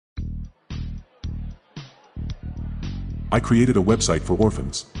I created a website for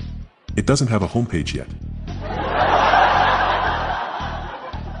orphans. It doesn't have a homepage yet.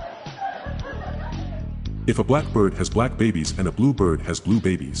 If a black bird has black babies and a blue bird has blue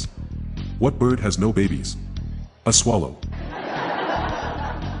babies, what bird has no babies? A swallow.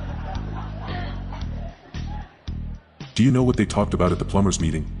 Do you know what they talked about at the plumbers'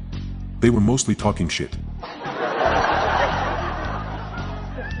 meeting? They were mostly talking shit.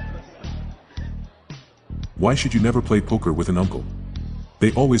 Why should you never play poker with an uncle?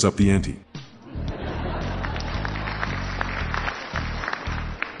 They always up the ante.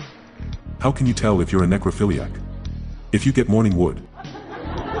 How can you tell if you're a necrophiliac? If you get morning wood.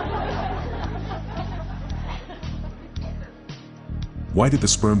 Why did the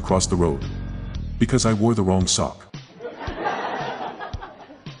sperm cross the road? Because I wore the wrong sock.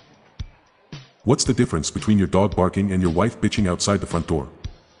 What's the difference between your dog barking and your wife bitching outside the front door?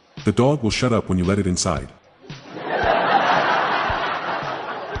 The dog will shut up when you let it inside.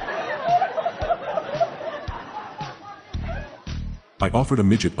 I offered a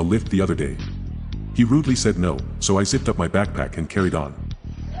midget a lift the other day. He rudely said no, so I zipped up my backpack and carried on.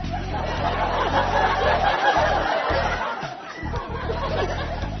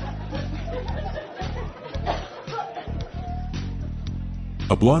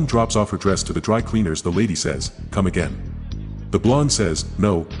 A blonde drops off her dress to the dry cleaners. The lady says, "Come again." The blonde says,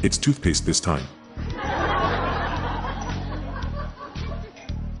 "No, it's toothpaste this time."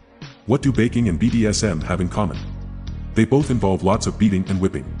 What do baking and BDSM have in common? They both involve lots of beating and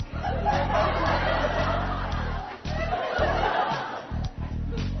whipping.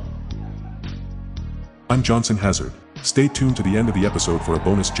 I'm Johnson Hazard. Stay tuned to the end of the episode for a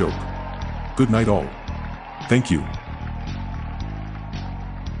bonus joke. Good night all. Thank you.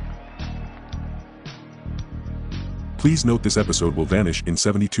 Please note this episode will vanish in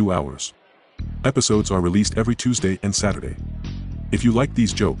 72 hours. Episodes are released every Tuesday and Saturday. If you like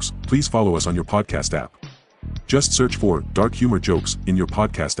these jokes, please follow us on your podcast app. Just search for Dark Humor Jokes in your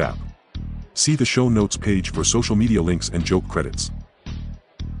podcast app. See the show notes page for social media links and joke credits.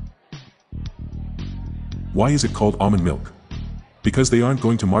 Why is it called almond milk? Because they aren't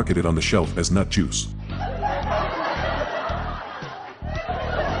going to market it on the shelf as nut juice.